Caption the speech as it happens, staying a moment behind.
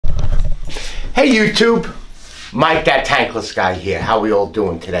Hey YouTube, Mike that tankless guy here. How we all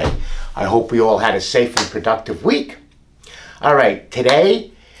doing today? I hope we all had a safe and productive week. Alright,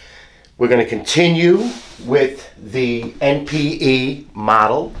 today we're going to continue with the NPE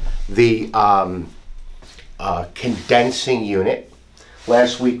model, the condensing unit.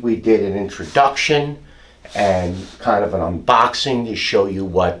 Last week we did an introduction and kind of an unboxing to show you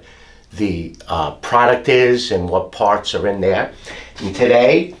what the product is and what parts are in there. And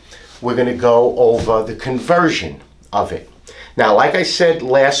today we're going to go over the conversion of it. Now, like I said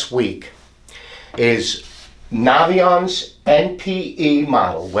last week, is Navien's NPE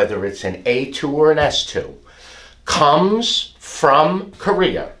model, whether it's an A2 or an S2, comes from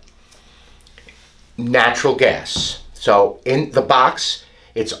Korea, natural gas. So in the box,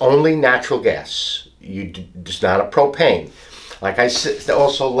 it's only natural gas. It's not a propane. Like I said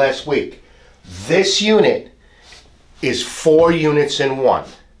also last week, this unit is 4 units in one.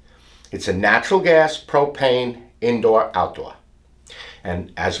 It's a natural gas, propane, indoor, outdoor.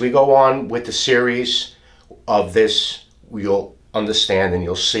 And as we go on with the series of this, you'll understand and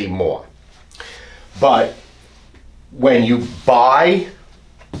you'll see more. But when you buy,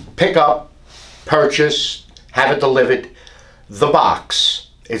 pick up, purchase, have it delivered, the box,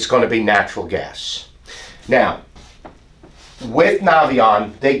 it's going to be natural gas. Now, with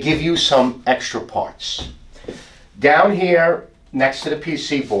Navien, they give you some extra parts. Down here, next to the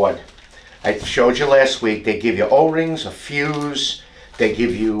PC board, I showed you last week, they give you O-rings, a fuse, they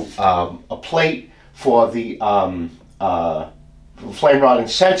give you a plate for the flame rod and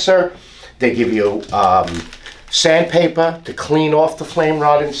sensor, they give you sandpaper to clean off the flame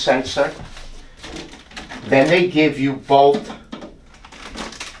rod and sensor. Then they give you both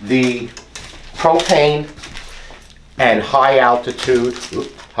the propane and high altitude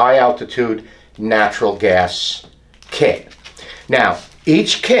natural gas kit. Now,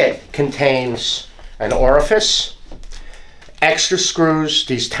 each kit contains an orifice, extra screws,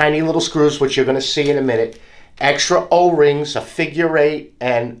 these tiny little screws, which you're going to see in a minute, extra O-rings, a figure 8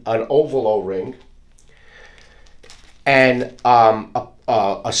 and an oval O-ring, and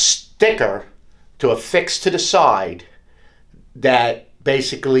a sticker to affix to the side that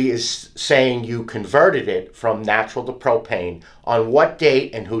basically is saying you converted it from natural to propane, on what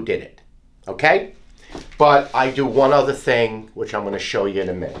date and who did it. Okay? But I do one other thing, which I'm going to show you in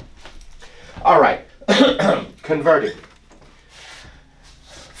a minute. All right, converting.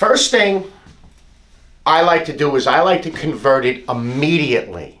 First thing I like to do is I like to convert it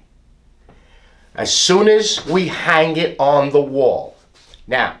immediately, as soon as we hang it on the wall.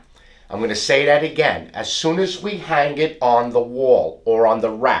 Now, I'm going to say that again. As soon as we hang it on the wall or on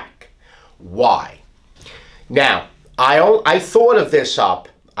the rack. Why? Now, I thought of this up.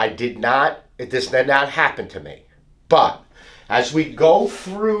 This did not happen to me. But as we go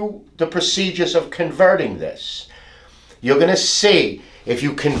through the procedures of converting this, you're going to see if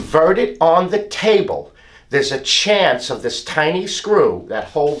you convert it on the table, there's a chance of this tiny screw that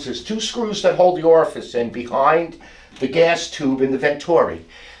holds, there's 2 screws that hold the orifice in behind the gas tube in the venturi.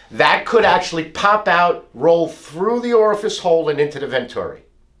 That could actually pop out, roll through the orifice hole and into the venturi.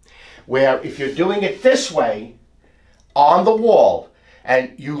 Where if you're doing it this way, on the wall,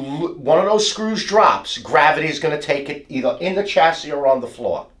 and one of those screws drops, gravity is going to take it either in the chassis or on the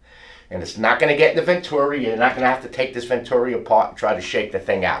floor. And it's not going to get in the venturi. You're not going to have to take this venturi apart and try to shake the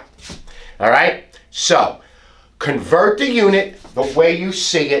thing out. All right? So, convert the unit the way you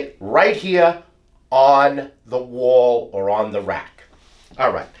see it right here on the wall or on the rack.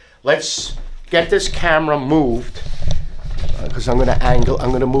 All right. Let's get this camera moved because I'm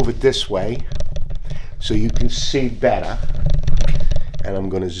going to move it this way so you can see better. And I'm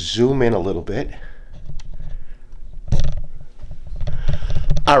going to zoom in a little bit.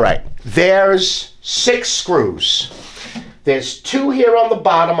 All right, there's 6 screws. There's 2 here on the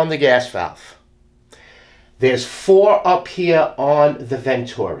bottom on the gas valve. There's 4 up here on the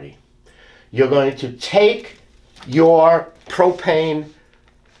venturi. You're going to take your propane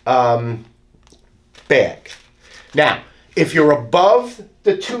bag. Now, if you're above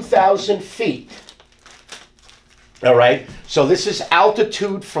the 2,000 feet, all right, so this is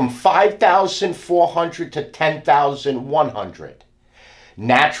altitude from 5,400 to 10,100.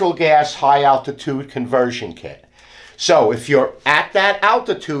 Natural gas high altitude conversion kit. So if you're at that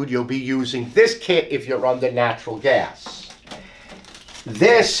altitude, you'll be using this kit if you're under natural gas.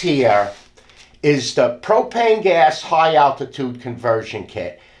 This here is the propane gas high altitude conversion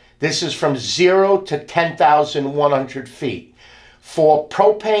kit. This is from 0 to 10,100 feet for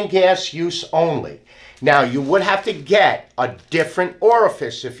propane gas use only. Now, you would have to get a different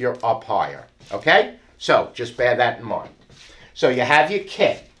orifice if you're up higher, okay? So, just bear that in mind. So, you have your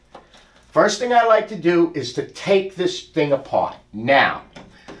kit. First thing I like to do is to take this thing apart. Now,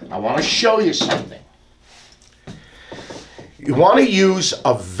 I want to show you something. You want to use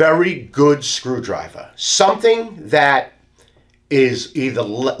a very good screwdriver. Something that is either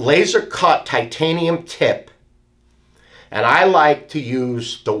laser cut titanium tip, and I like to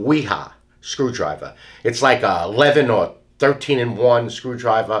use the Weha screwdriver. It's like a 11 or 13-in-1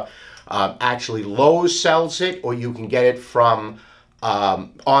 screwdriver. Actually, Lowe's sells it, or you can get it from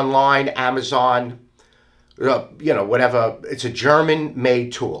online, Amazon, you know, whatever. It's a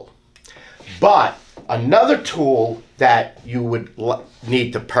German-made tool. But another tool that you would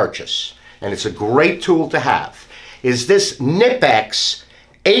need to purchase, and it's a great tool to have, is this Knipex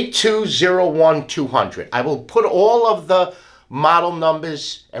 8201-200. I will put all of the model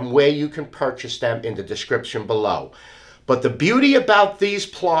numbers and where you can purchase them in the description below. But the beauty about these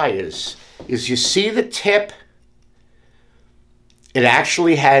pliers is, you see the tip? It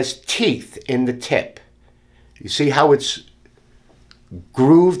actually has teeth in the tip. You see how it's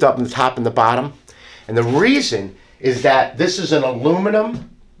grooved up in the top and the bottom? And the reason is that this is an aluminum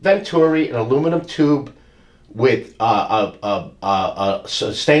venturi, an aluminum tube with a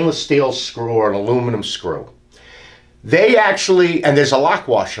stainless steel screw or an aluminum screw. They actually, and there's a lock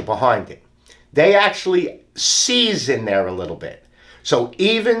washer behind it, they actually seize in there a little bit. So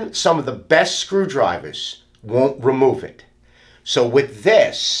even some of the best screwdrivers won't remove it. So with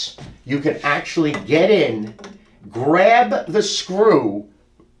this, you can actually get in, grab the screw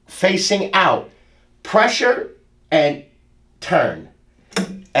facing out, pressure and turn,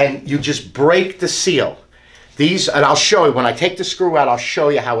 and you just break the seal. These, and I'll show you, when I take the screw out, I'll show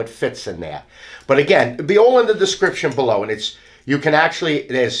you how it fits in there. But again, it'll be all in the description below, and you can actually,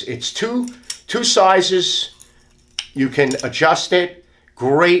 it's two sizes. You can adjust it.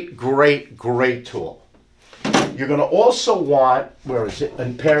 Great, great, great tool. You're going to also want, where is it, a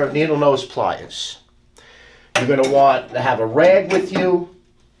pair of needle nose pliers. You're going to want to have a rag with you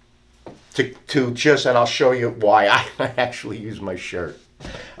to just, and I'll show you why I actually use my shirt.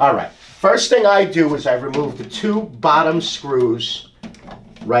 All right. First thing I do is I remove the two bottom screws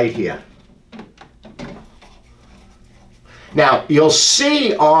right here. Now, you'll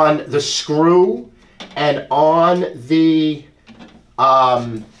see on the screw and on the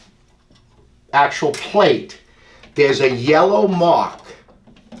actual plate, there's a yellow mark.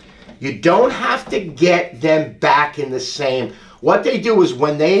 You don't have to get them back in the same. What they do is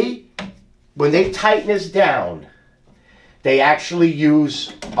when they tighten this down, they actually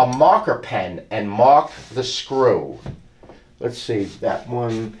use a marker pen and mark the screw. Let's see, that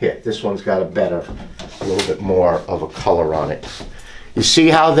one here. This one's got a little bit more of a color on it. You see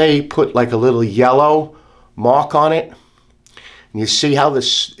how they put like a little yellow mark on it? And you see how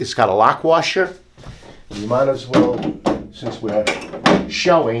it's got a lock washer? You might as well, since we're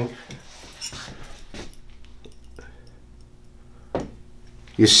showing,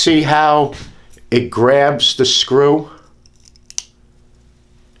 you see how it grabs the screw?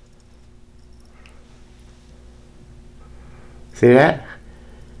 See that?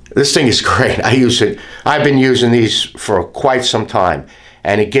 This thing is great. I use it. I've been using these for quite some time,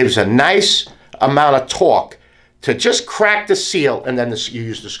 and it gives a nice amount of torque to just crack the seal, and then you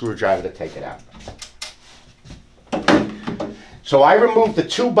use the screwdriver to take it out. So I remove the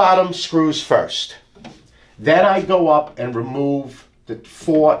two bottom screws first. Then I go up and remove the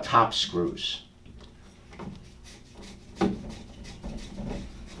 4 top screws.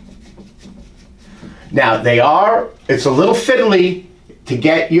 Now it's a little fiddly to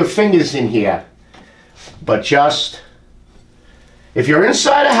get your fingers in here, but just, if you're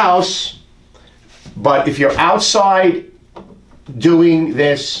inside a house, but if you're outside doing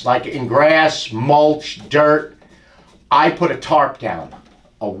this, like in grass, mulch, dirt, I put a tarp down,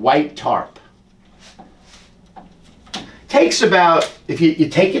 a white tarp. Takes about, if you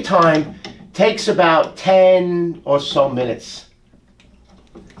take your time, takes about 10 or so minutes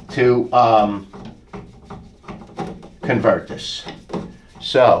to convert this.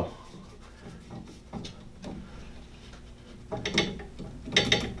 So,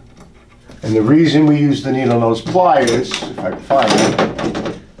 and the reason we use the needle nose pliers, if I can find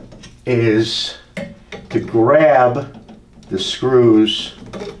it, is to grab the screws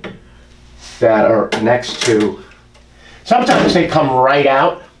that are next to, sometimes they come right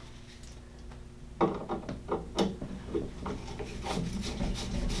out.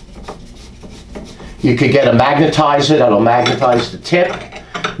 You could get a magnetizer that'll magnetize the tip.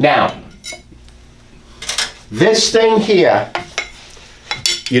 Now, this thing here,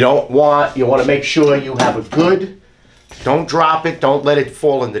 you want to make sure you have a good, don't drop it, don't let it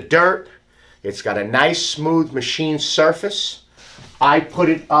fall in the dirt. It's got a nice smooth machine surface. I put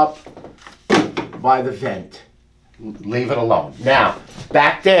it up by the vent. Leave it alone. Now,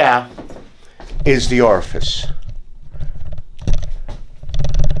 back there is the orifice.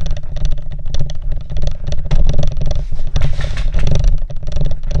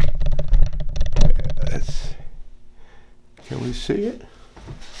 Can we see it?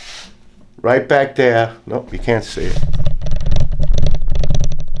 Right back there. Nope, you can't see it.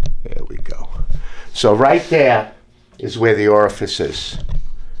 There we go. So right there is where the orifice is.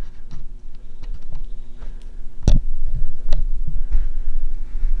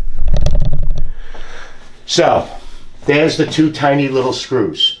 So there's the two tiny little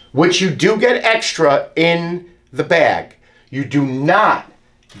screws, which you do get extra in the bag. You do not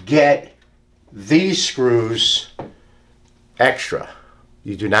get these screws extra.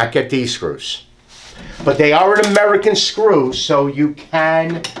 You do not get these screws. But they are an American screw, so you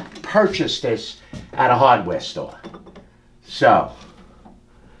can purchase this at a hardware store. So,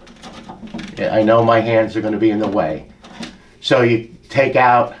 yeah, I know my hands are going to be in the way. So you take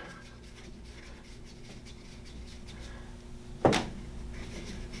out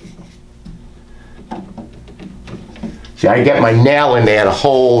see, I get my nail in there to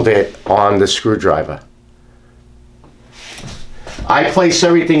hold it on the screwdriver. I place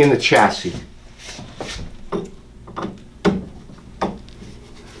everything in the chassis.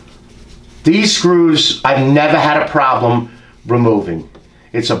 These screws, I've never had a problem removing.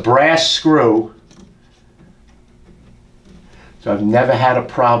 It's a brass screw, so I've never had a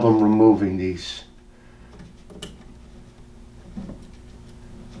problem removing these.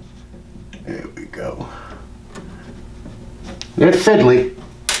 There we go. They're fiddly.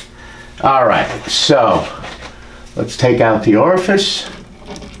 All right, so let's take out the orifice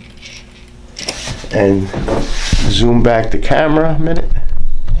and zoom back the camera a minute.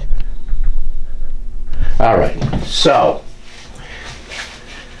 All right, so,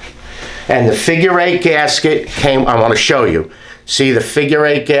 and the figure 8 gasket came, I want to show you. See, the figure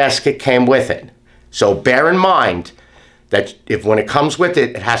 8 gasket came with it. So bear in mind that if when it comes with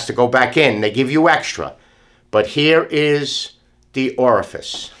it, it has to go back in. They give you extra. But here is the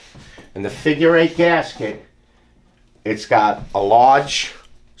orifice. And the figure 8 gasket, it's got a large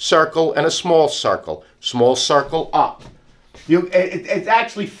circle and a small circle. Small circle up. It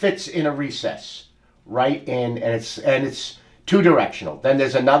actually fits in a recess. Right in, and it's two directional. Then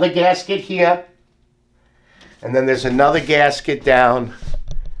there's another gasket here, and then there's another gasket down.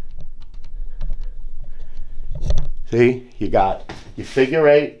 See, you got your figure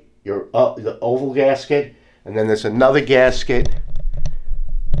 8, your the oval gasket, and then there's another gasket.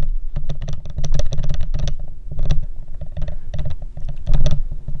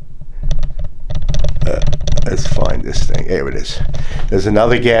 Let's find this thing. Here it is. There's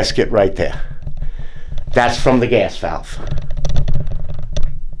another gasket right there. That's from the gas valve.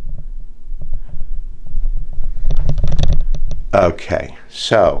 Okay,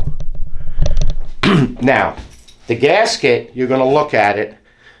 so now the gasket, you're going to look at it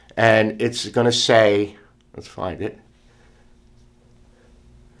and it's going to say, let's find it.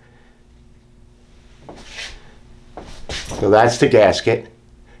 So that's the gasket,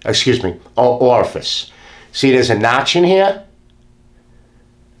 excuse me, orifice. See, there's a notch in here.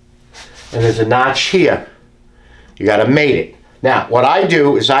 And there's a notch here. You got to mate it. Now, what I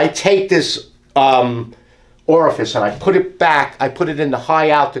do is I take this orifice and I put it back. I put it in the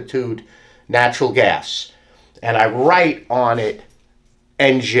high altitude natural gas. And I write on it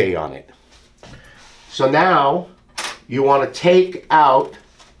NG on it. So now you want to take out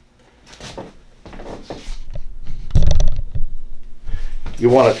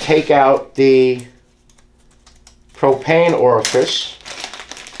the propane orifice,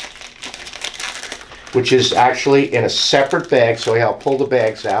 which is actually in a separate bag, so I'll pull the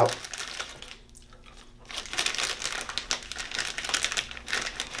bags out.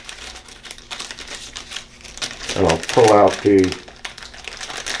 And I'll pull out the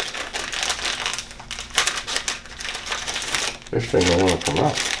this thing don't want to come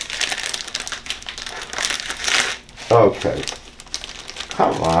out. Okay.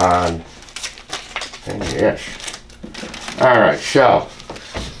 Come on. And yes. Alright, so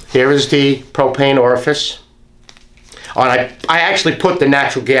here is the propane orifice. Oh, and I actually put the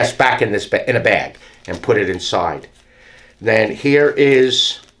natural gas back in in a bag and put it inside. Then here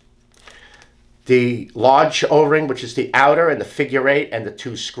is the large O-ring, which is the outer, and the figure 8 and the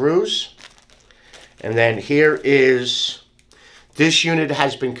 2 screws. And then here is, this unit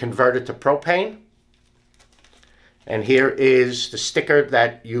has been converted to propane. And here is the sticker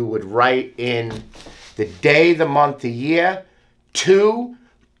that you would write in the day, the month, the year, to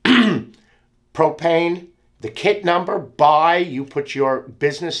propane, the kit number, by, you put your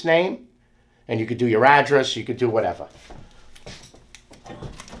business name And you could do your address, you could do whatever.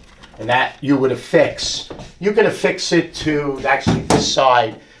 And that you would affix. You can affix it to actually this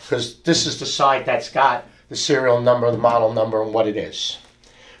side, because this is the side that's got the serial number, the model number, and what it is.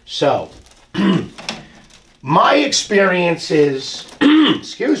 So, my experience is,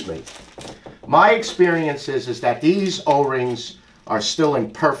 excuse me, my experience is that these O-rings are still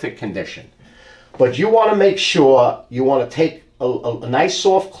in perfect condition. But you want to make sure, you want to take a nice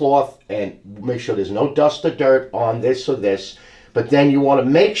soft cloth and make sure there's no dust or dirt on this or this. But then you want to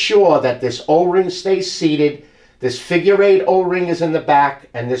make sure that this O-ring stays seated. This figure 8 O-ring is in the back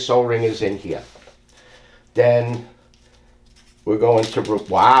and this O-ring is in here. Then we're going to,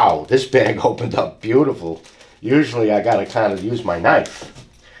 wow, this bag opened up beautiful. Usually I got to kind of use my knife.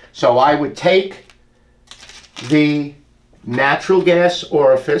 So I would take the natural gas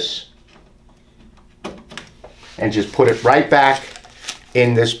orifice and just put it right back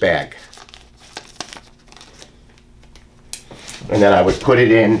in this bag. And then I would put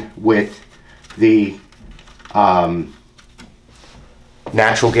it in with the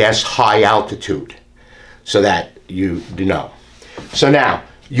natural gas high altitude so that you know. So now,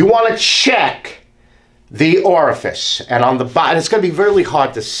 you want to check the orifice. And on the bottom, it's going to be really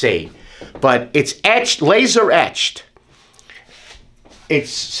hard to see, but it's etched, laser etched. It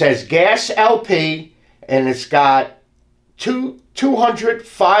says gas LP, and it's got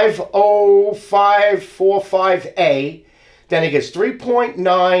 200-50545A. Then it gets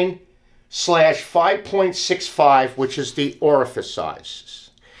 3.9/5.65, which is the orifice sizes.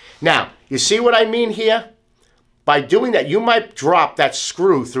 Now, you see what I mean here? By doing that, you might drop that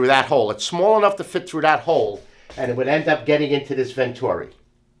screw through that hole. It's small enough to fit through that hole, and it would end up getting into this venturi.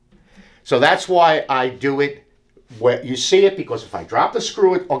 So that's why I do it where you see it, because if I drop the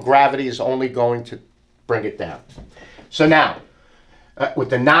screw, gravity is only going to bring it down. So now, with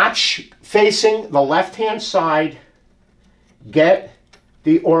the notch facing the left-hand side, get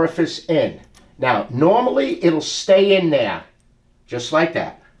the orifice in. Now, normally it'll stay in there, just like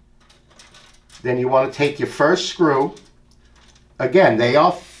that. Then you want to take your first screw. Again, they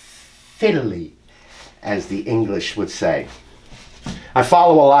are fiddly, as the English would say. I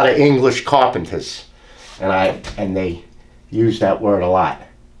follow a lot of English carpenters, and they use that word a lot.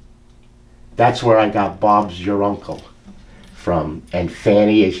 That's where I got Bob's your uncle from, and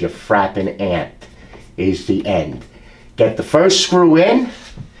Fanny is your frappin' aunt, is the end. Get the first screw in,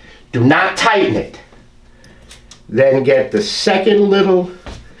 do not tighten it. Then get the second little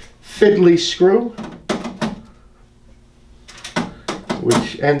fiddly screw,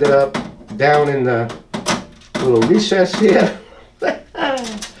 which ended up down in the little recess here.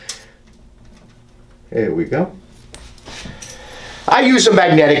 There we go. I use a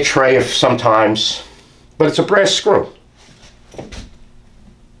magnetic tray sometimes, but it's a brass screw.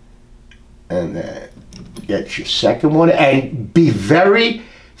 And then get your second one, and be very,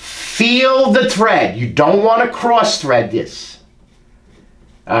 feel the thread. You don't want to cross thread this.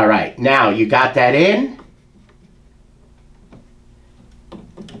 All right, now you got that in.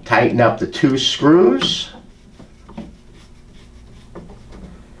 Tighten up the 2 screws.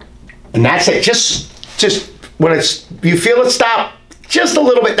 And that's it. Just when you feel it stop, just a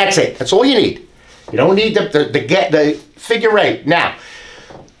little bit, that's it. That's all you need. You don't need the figure 8. Now,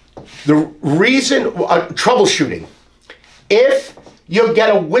 the reason, troubleshooting, if you get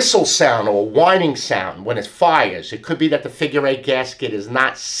a whistle sound or a whining sound when it fires, it could be that the figure 8 gasket is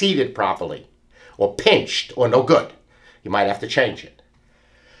not seated properly, or pinched, or no good. You might have to change it.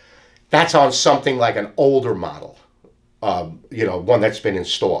 That's on something like an older model, you know, one that's been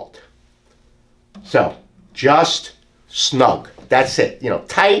installed. So, just snug. That's it. You know,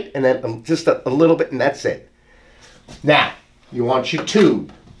 tight, and then just a little bit, and that's it. Now, you want your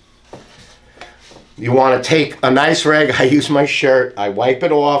tube. You want to take a nice rag. I use my shirt. I wipe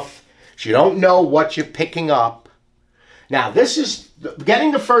it off. So you don't know what you're picking up. Now, this is,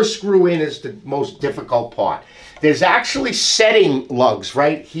 getting the first screw in is the most difficult part. There's actually setting lugs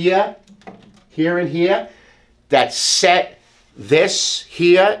right here, here and here, that set this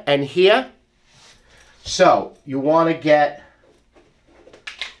here and here. So, you want to get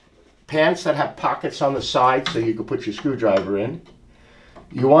pants that have pockets on the side so you can put your screwdriver in.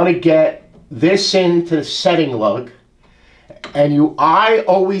 You want to get this into the setting lug, and I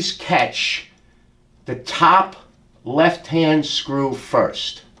always catch the top left-hand screw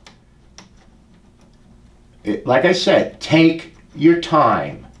first. Like I said, take your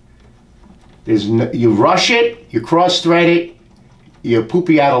time. You rush it, you cross-thread it, you're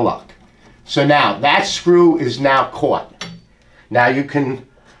poopy out of luck. So now, that screw is now caught. Now you can,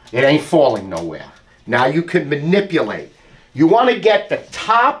 it ain't falling nowhere. Now you can manipulate. You want to get the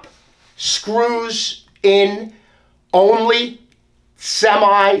top screws in only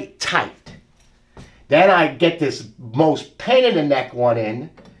semi-tight. Then I get this most pain in the neck one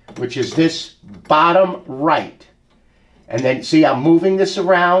in, which is this bottom right. And then see, I'm moving this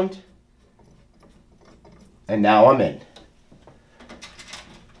around, and now I'm in.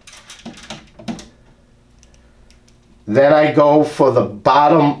 Then I go for the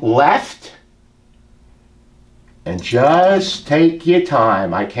bottom left, and just take your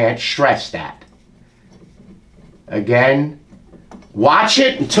time. I can't stress that. Again, watch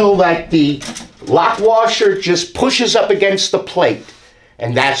it until like the lock washer just pushes up against the plate,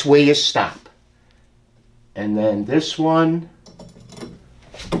 and that's where you stop. And then this one.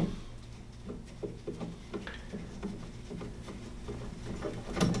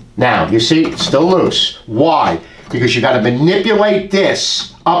 Now, you see, it's still loose. Why? Because you got to manipulate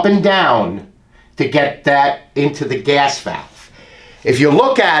this up and down to get that into the gas valve. If you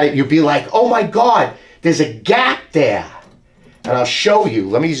look at it, you'll be like, oh my God, there's a gap there. And I'll show you.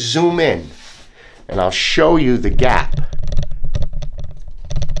 Let me zoom in, and I'll show you the gap.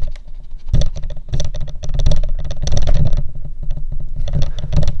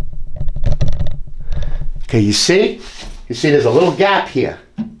 Okay, you see? You see there's a little gap here.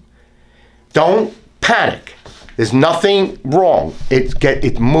 Don't panic. There's nothing wrong.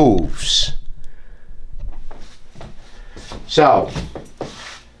 It moves. So,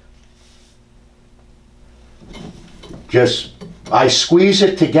 just, I squeeze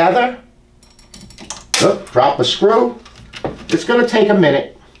it together. Oh, drop a screw. It's going to take a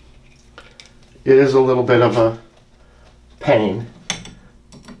minute. It is a little bit of a pain,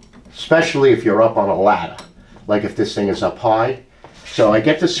 especially if you're up on a ladder, like if this thing is up high. So I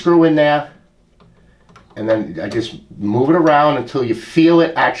get the screw in there, and then I just move it around until you feel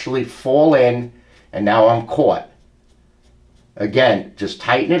it actually fall in, and now I'm caught. Again, just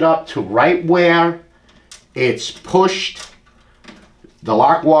tighten it up to right where it's pushed. The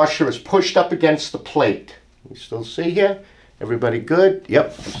lock washer is pushed up against the plate. You still see here? Everybody good?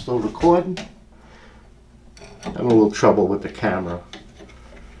 Yep, I'm still recording. Having a little trouble with the camera.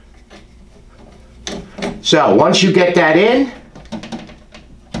 So once you get that in,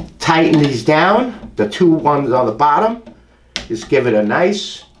 tighten these down. The two ones on the bottom, just give it a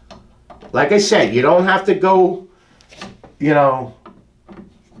nice, like I said, you don't have to go, you know,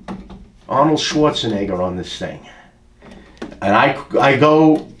 Arnold Schwarzenegger on this thing. And I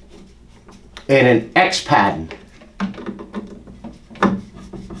go in an X pattern.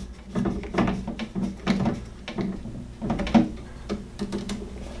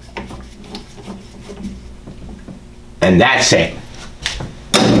 And that's it.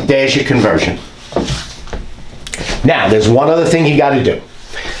 There's your conversion. Now, there's one other thing you got to do.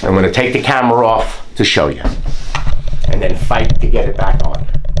 I'm going to take the camera off to show you, and then fight to get it back on.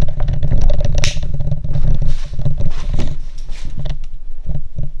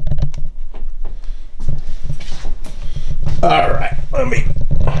 All right,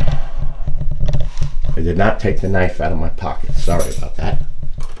 I did not take the knife out of my pocket. Sorry about that.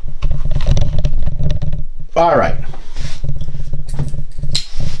 All right.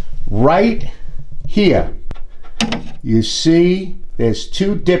 Right here, you see there's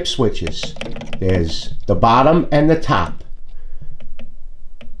two dip switches. There's the bottom and the top.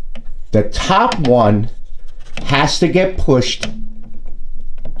 The top one has to get pushed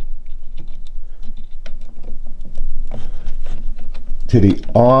to the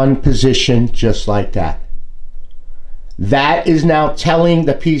on position, just like that. That is now telling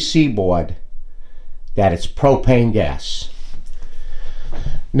the PC board that it's propane gas.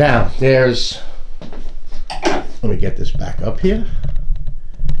 Now, there's, let me get this back up here.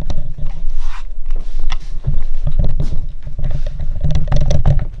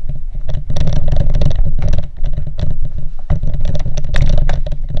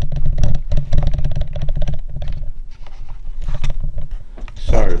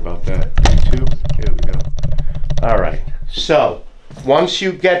 Sorry about that, YouTube. Here we go. All right, so once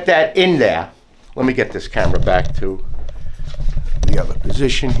you get that in there, let me get this camera back to the other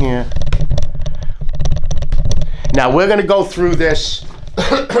position here. Now we're going to go through this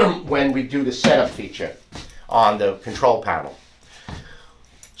when we do the setup feature on the control panel.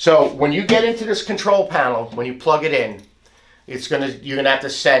 So when you get into this control panel, when you plug it in, you're gonna have to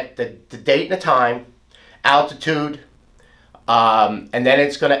set the date and the time, altitude, and then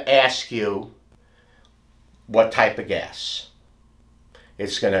it's going to ask you what type of gas.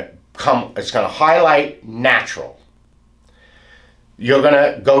 It's going to highlight natural. You're going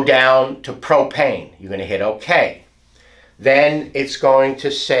to go down to propane. You're going to hit OK. Then it's going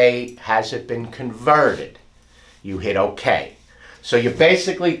to say, has it been converted? You hit OK. So you're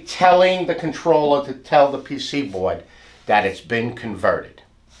basically telling the controller to tell the PC board that it's been converted.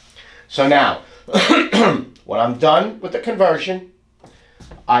 So now, when I'm done with the conversion,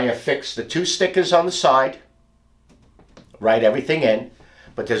 I affix the 2 stickers on the side, write everything in,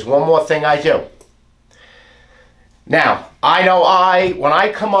 but there's one more thing I do. Now, I know when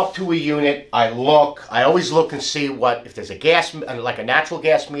I come up to a unit, I always look and see if there's a gas, like a natural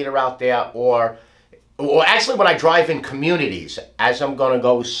gas meter out there, or actually when I drive in communities, as I'm going to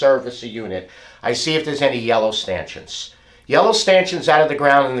go service a unit, I see if there's any yellow stanchions. Yellow stanchions out of the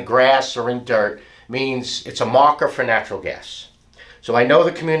ground in the grass or in dirt means it's a marker for natural gas. So I know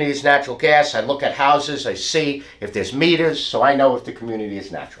the community is natural gas. I look at houses, I see if there's meters, so I know if the community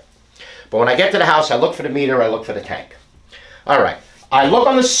is natural. But when I get to the house, I look for the meter, I look for the tank. All right, I look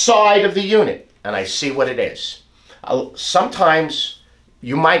on the side of the unit and I see what it is. Sometimes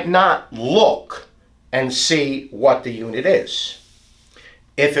you might not look and see what the unit is.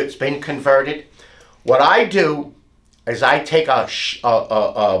 If it's been converted, what I do is I take a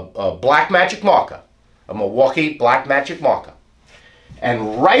black magic marker, a Milwaukee black magic marker,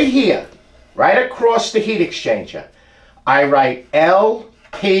 and right here, right across the heat exchanger, I write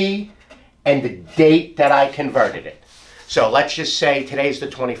LP and the date that I converted it. So let's just say today's the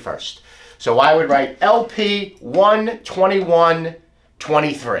 21st. So I would write LP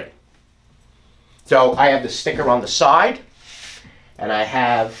 1/21/23. So I have the sticker on the side, and I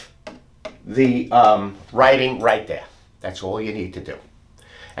have the writing right there. That's all you need to do.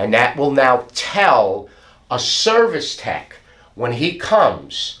 And that will now tell a service tech when he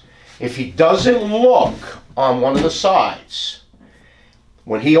comes, if he doesn't look on one of the sides,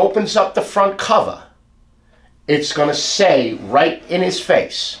 when he opens up the front cover, it's going to say right in his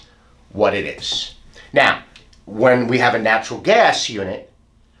face what it is. Now, when we have a natural gas unit,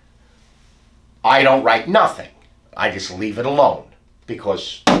 I don't write nothing. I just leave it alone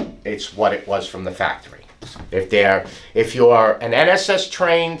because it's what it was from the factory. If you're an NSS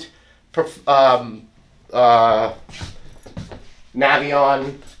trained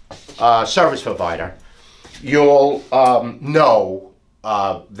Navien service provider, you'll know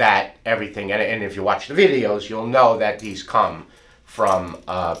that everything, and if you watch the videos, you'll know that these come from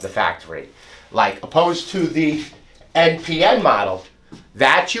the factory. Like opposed to the NPN model,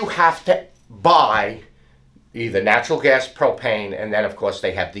 that you have to buy either natural gas, propane, and then of course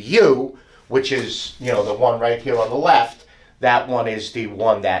they have the U, which is, you know, the one right here on the left. That one is the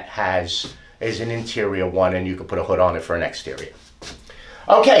one that is an interior one, and you can put a hood on it for an exterior.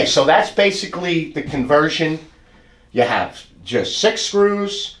 Okay, so that's basically the conversion. You have just 6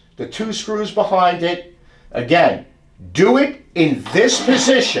 screws, the 2 screws behind it. Again, do it in this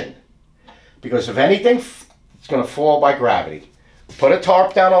position, because if anything, it's going to fall by gravity. Put a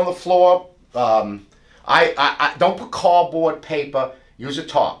tarp down on the floor. I don't put cardboard paper. Use a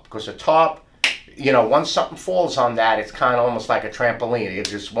tarp, because a tarp, you know, once something falls on that, it's kind of almost like a trampoline. It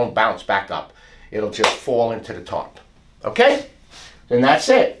just won't bounce back up. It'll just fall into the tarp. Okay? Then that's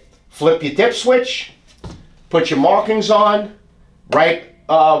it. Flip your dip switch. Put your markings on. Write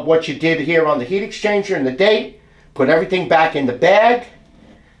what you did here on the heat exchanger and the date. Put everything back in the bag.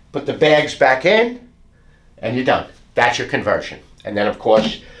 Put the bags back in. And you're done. That's your conversion. And then, of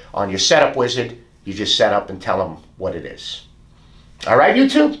course, on your setup wizard, you just set up and tell them what it is. All right,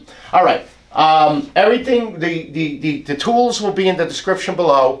 YouTube? All right. Everything, the tools will be in the description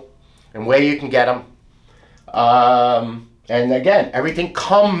below and where you can get them. And again, everything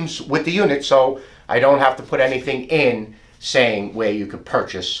comes with the unit, so I don't have to put anything in saying where you could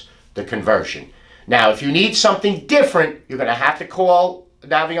purchase the conversion. Now, if you need something different, you're going to have to call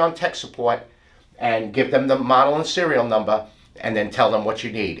Navien Tech Support and give them the model and serial number, and then tell them what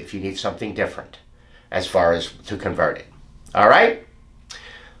you need if you need something different as far as to convert it. All right?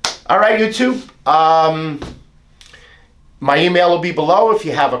 All right, YouTube. My email will be below if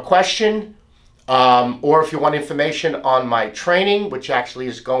you have a question, or if you want information on my training, which actually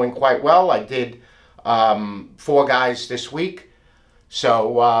is going quite well. I did 4 guys this week.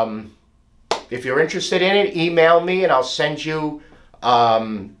 So if you're interested in it, email me and I'll send you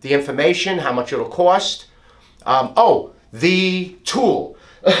the information, how much it'll cost. Oh, the tool,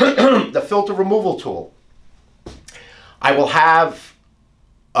 the filter removal tool. I will have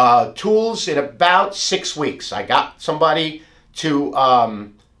tools in about 6 weeks. I got somebody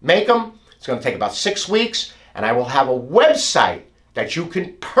to make them. It's going to take about 6 weeks, and I will have a website that you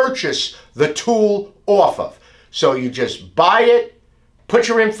can purchase the tool off of. So you just buy it, put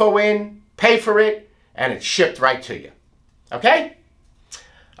your info in, pay for it, and it's shipped right to you. Okay?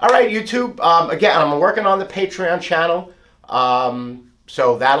 All right, YouTube. Again, I'm working on the Patreon channel,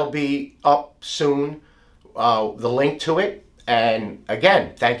 so that'll be up soon, the link to it. And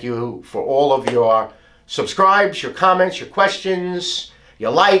again, thank you for all of your subscribes, your comments, your questions,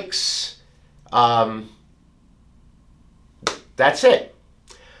 your likes. That's it.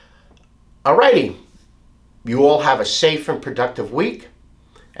 Alrighty. You all have a safe and productive week.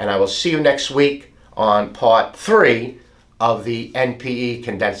 And I will see you next week on part 3 of the NPE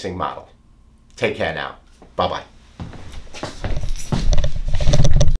condensing model. Take care now. Bye-bye.